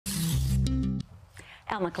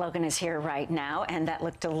Elle McLogan is here right now, and that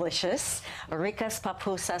looked delicious. Ricas,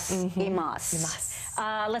 Pupasas, y más.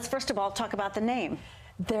 Let's first of all talk about the name.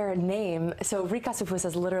 Their name, so Ricas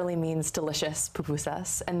Pupusas literally means delicious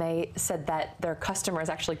pupusas, and they said that their customers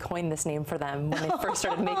actually coined this name for them when they first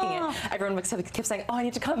started making it. Everyone kept saying, "Oh, I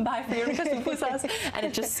need to come by for your Ricas Pupusas," and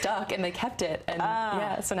it just stuck, and they kept it. And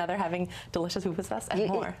yeah, so now they're having delicious pupusas and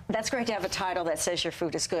more. That's great to have a title that says your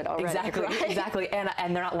food is good already. Exactly, right? exactly,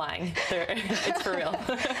 and they're not lying. It's for real.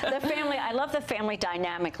 The family, I love the family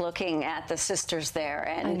dynamic. Looking at the sisters there,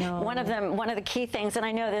 and one of the key things, and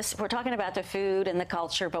I know this, we're talking about the food and the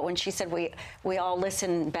culture, but when she said we all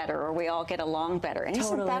listen better, or we all get along better, and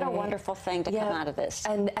isn't that a wonderful thing to come out of this?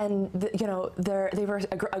 And you know, they were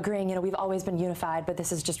agreeing, you know, we've always been unified, but this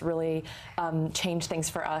has just really changed things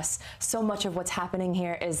for us. So much of what's happening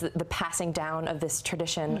here is the passing down of this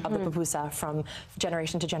tradition of the pupusa from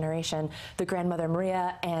generation to generation. The grandmother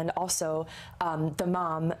Maria and also the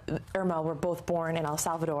mom Irma were both born in El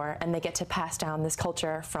Salvador, and they get to pass down this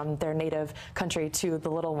culture from their native country to the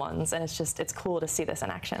little ones, and it's cool to see this in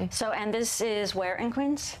action. So, and this is where in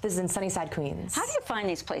Queens? This is in Sunnyside, Queens. How do you find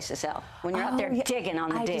these places, Elle, when you're out there digging on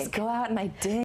the dig? I just go out and I dig.